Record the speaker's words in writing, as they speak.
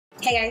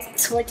Hey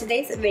guys, so for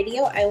today's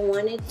video I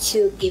wanted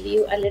to give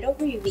you a little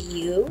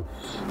review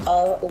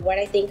of what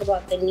I think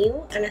about the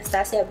new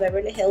Anastasia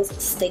Beverly Hills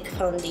Stick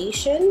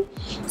Foundation.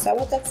 Is that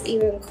what that's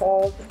even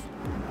called?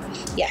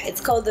 Yeah, it's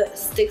called the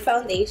Stick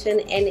Foundation,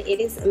 and it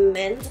is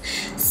meant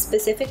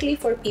specifically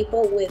for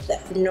people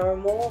with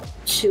normal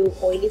to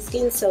oily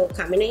skin. So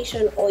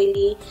combination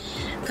oily,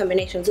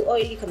 combination to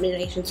oily,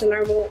 combination to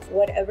normal,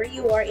 whatever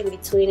you are in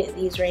between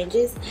these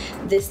ranges,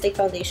 this stick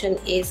foundation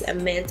is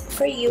meant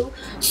for you.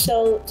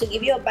 So to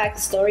give you a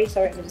backstory,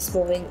 sorry, I'm just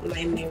moving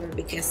my mirror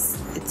because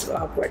it's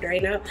awkward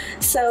right now.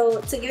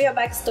 So to give you a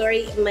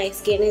backstory, my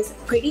skin is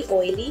pretty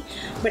oily,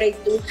 but I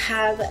do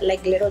have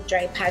like little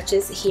dry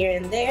patches here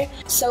and there.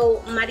 So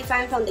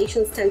mattifying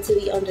foundations tend to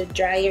be on the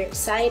drier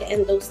side,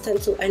 and those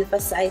tend to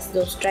emphasize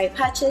those dry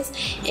patches,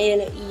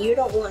 and you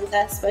don't want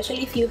that,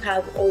 especially if you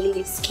have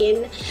oily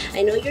skin.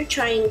 I know you're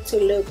trying to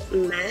look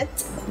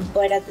matte,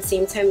 but at the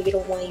same time you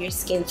don't want your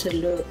skin to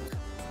look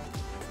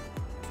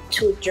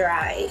too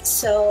dry.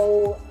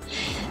 So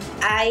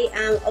I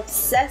am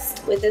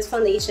obsessed with this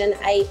foundation.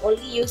 I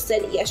only used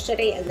it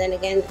yesterday, and then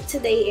again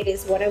today. It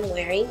is what I'm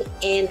wearing,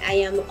 and I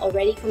am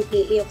already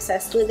completely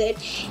obsessed with it.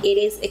 It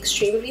is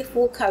extremely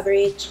full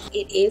coverage.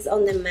 It is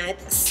on the matte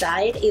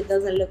side. It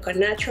doesn't look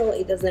unnatural.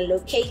 It doesn't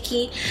look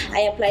cakey.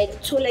 I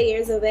applied 2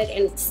 layers of it,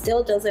 and it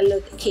still doesn't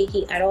look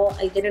cakey at all.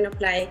 I didn't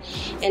apply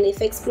any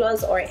Fix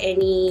Plus or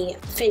any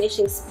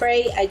finishing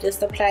spray. I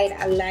just applied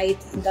a light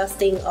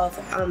dusting of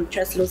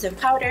translucent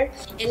powder,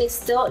 and it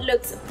still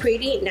looks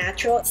pretty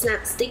natural. It's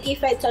not sticky.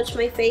 If I touch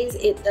my face,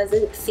 it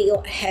doesn't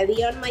feel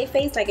heavy on my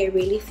face. Like I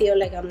really feel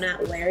like I'm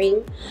not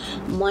wearing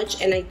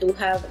much, and I do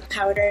have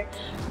powder,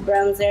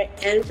 bronzer,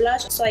 and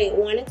blush. So I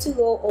wanted to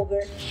go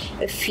over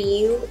a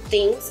few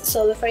things.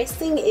 So the first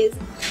thing is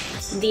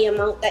the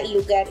amount that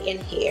you get in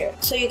here.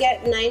 So you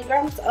get 9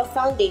 grams of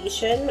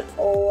foundation,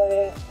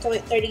 or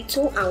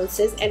 32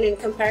 ounces, and in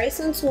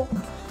comparison to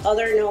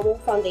other normal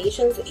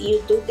foundations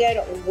you do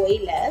get way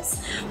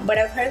less, but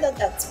I've heard that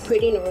that's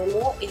pretty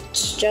normal.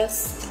 It's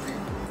just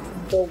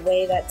the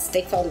way that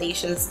stick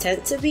foundations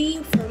tend to be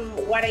from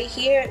what I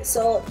hear,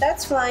 so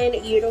that's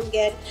fine. You don't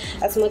get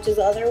as much as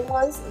other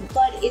ones,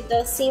 but it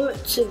does seem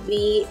to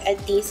be a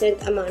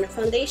decent amount of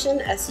foundation,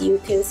 as you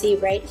can see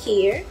right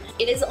here.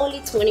 It is only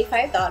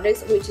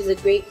 $25, which is a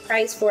great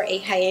price for a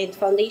high-end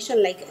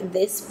foundation like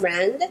this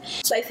brand.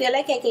 So I feel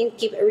like I can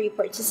keep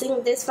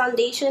repurchasing this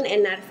foundation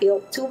and not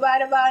feel too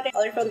bad about it.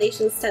 Other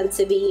foundations tend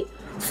to be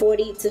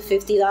 $40 to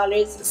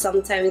 $50,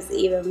 sometimes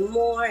even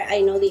more. I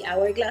know the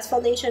Hourglass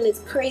foundation is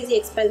crazy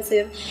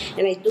expensive,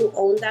 and I do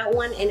own that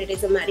one, and it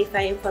is a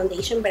mattifying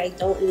foundation, but I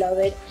don't love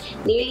it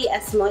nearly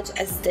as much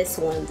as this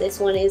one. This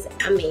one is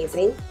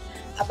amazing.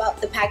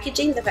 About the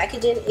packaging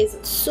is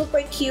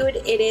super cute.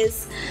 It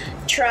is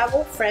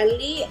travel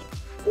friendly.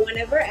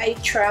 Whenever I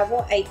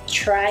travel, I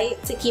try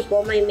to keep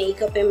all my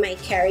makeup in my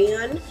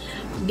carry-on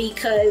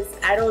because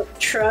I don't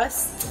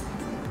trust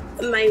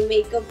my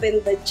makeup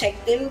in the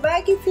checked-in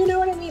bag, if you know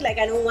what I mean. Like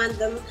I don't want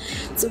them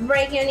to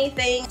break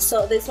anything.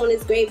 So this one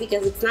is great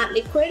because it's not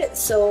liquid,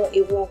 so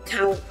it won't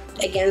count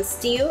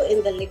against you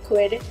in the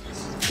liquid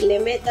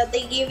limit that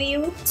they give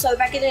you. So the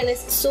packaging is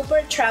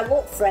super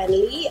travel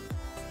friendly.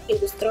 You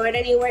can just throw it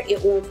anywhere,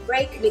 it won't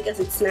break because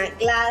it's not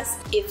glass.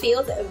 It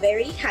feels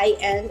very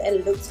high-end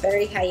and looks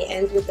very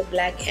high-end with the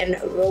black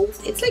and rose.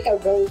 It's like a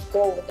rose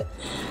gold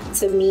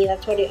to me,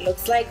 that's what it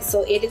looks like.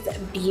 So it is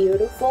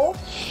beautiful.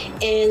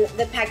 And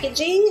the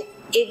packaging,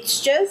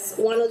 it's just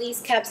one of these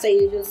caps that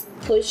you just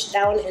push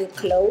down and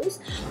close,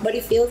 but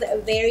it feels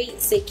very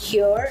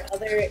secure.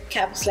 Other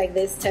caps like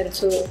this tend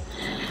to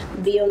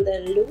be on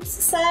the loose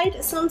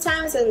side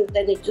sometimes, and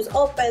then it just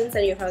opens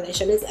and your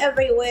foundation is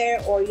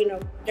everywhere, or you know,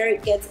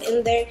 dirt gets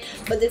in there.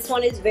 But this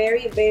one is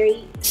very,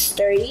 very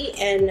sturdy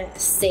and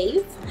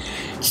safe,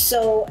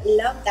 so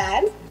love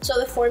that. So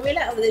the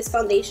formula of this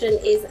foundation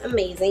is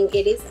amazing.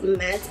 It is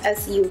matte,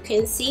 as you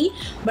can see,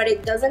 but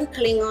it doesn't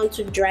cling on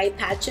to dry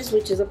patches,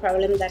 which is a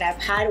problem that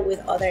I've had with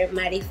other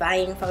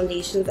mattifying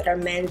foundations that are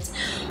meant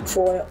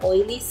for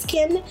oily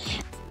skin.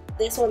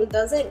 This one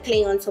doesn't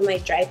cling onto my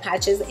dry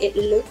patches. It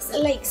looks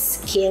like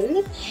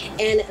skin,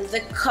 and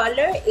the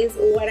color is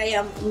what I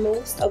am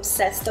most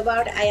obsessed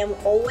about. I am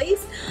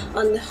always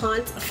on the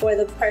hunt for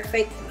the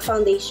perfect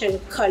foundation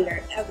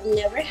color. I've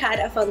never had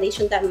a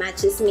foundation that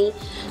matches me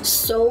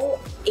so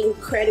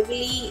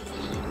incredibly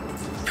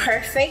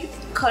perfect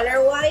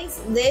color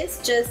wise.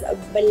 This just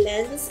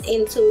blends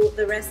into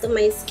the rest of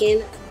my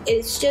skin.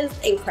 It's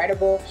just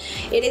incredible.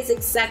 It is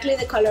exactly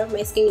the color of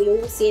my skin. You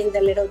will see in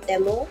the little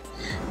demo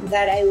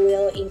that I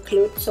will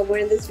include somewhere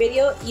in this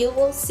video. You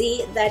will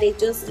see that it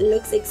just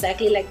looks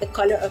exactly like the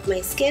color of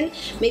my skin.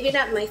 Maybe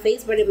not my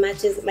face, but it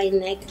matches my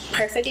neck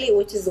perfectly,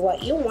 which is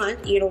what you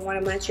want. You don't want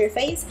to match your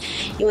face,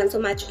 you want to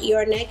match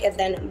your neck and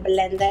then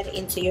blend that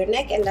into your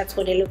neck, and that's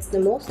when it looks the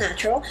most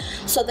natural.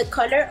 So the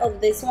color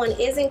of this one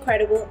is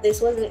incredible.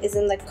 This one is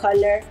in the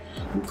color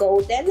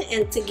golden,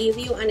 and to give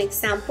you an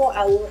example,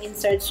 I will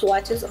insert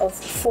swatches swatches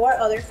of 4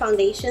 other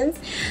foundations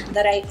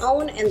that I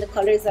own and the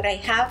colors that I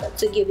have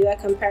to give you a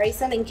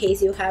comparison in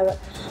case you have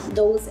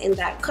those in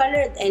that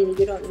color and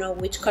you don't know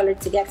which color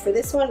to get for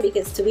this one,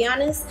 because to be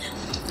honest,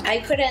 I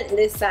couldn't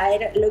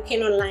decide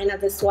looking online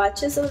at the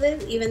swatches of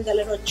this, even the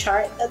little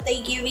chart that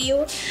they give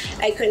you.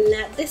 I could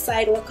not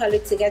decide what color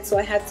to get, so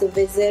I had to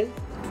visit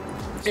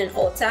an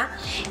Ulta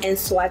and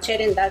swatch it,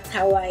 and that's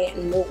how I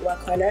knew what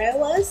color I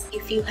was.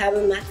 If you have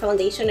a matte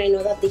foundation, I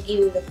know that they give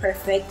you the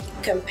perfect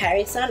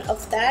comparison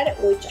of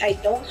that, which I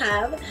don't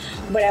have,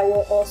 but I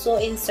will also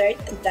insert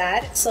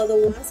that. So the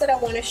ones that I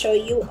want to show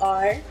you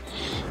are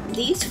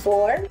these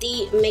 4: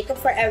 the Makeup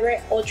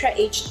Forever Ultra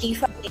HD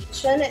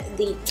Foundation,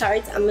 the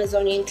Tarte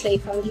Amazonian Clay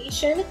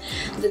Foundation,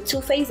 the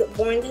Too Faced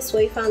Born This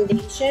Way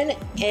Foundation,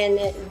 and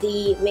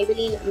the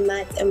Maybelline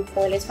Matte and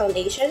Poreless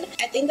Foundation.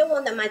 I think the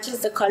one that matches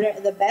the color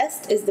the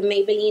best is the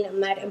Maybelline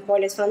Matte and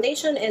Poreless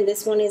Foundation, and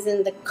this one is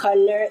in the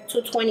color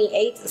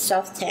 228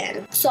 Soft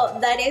Tan. So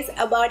that is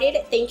about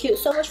it. Thank you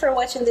so much for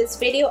watching this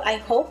video. I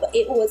hope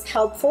it was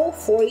helpful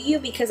for you,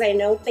 because I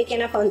know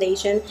picking a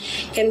foundation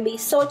can be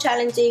so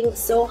challenging,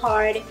 so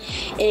hard,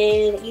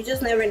 and you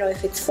just never know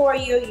if it's for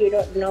you. You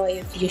don't know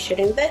if you should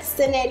invest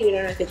in it. You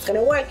don't know if it's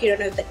gonna work. You don't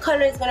know if the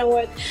color is gonna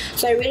work.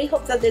 So I really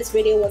hope that this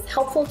video was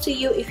helpful to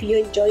you. If you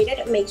enjoyed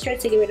it, make sure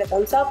to give it a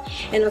thumbs up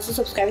and also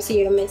subscribe so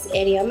you don't miss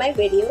any of my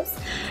videos.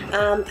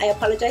 I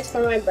apologize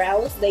for my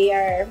brows. They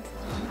are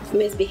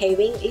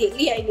misbehaving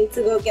lately. I need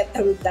to go get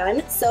them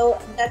done. So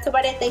that's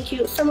about it. Thank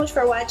you so much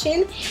for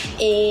watching,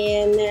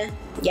 and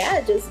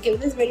yeah, just give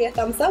this video a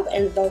thumbs up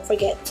and don't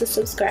forget to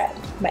subscribe.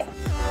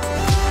 Bye.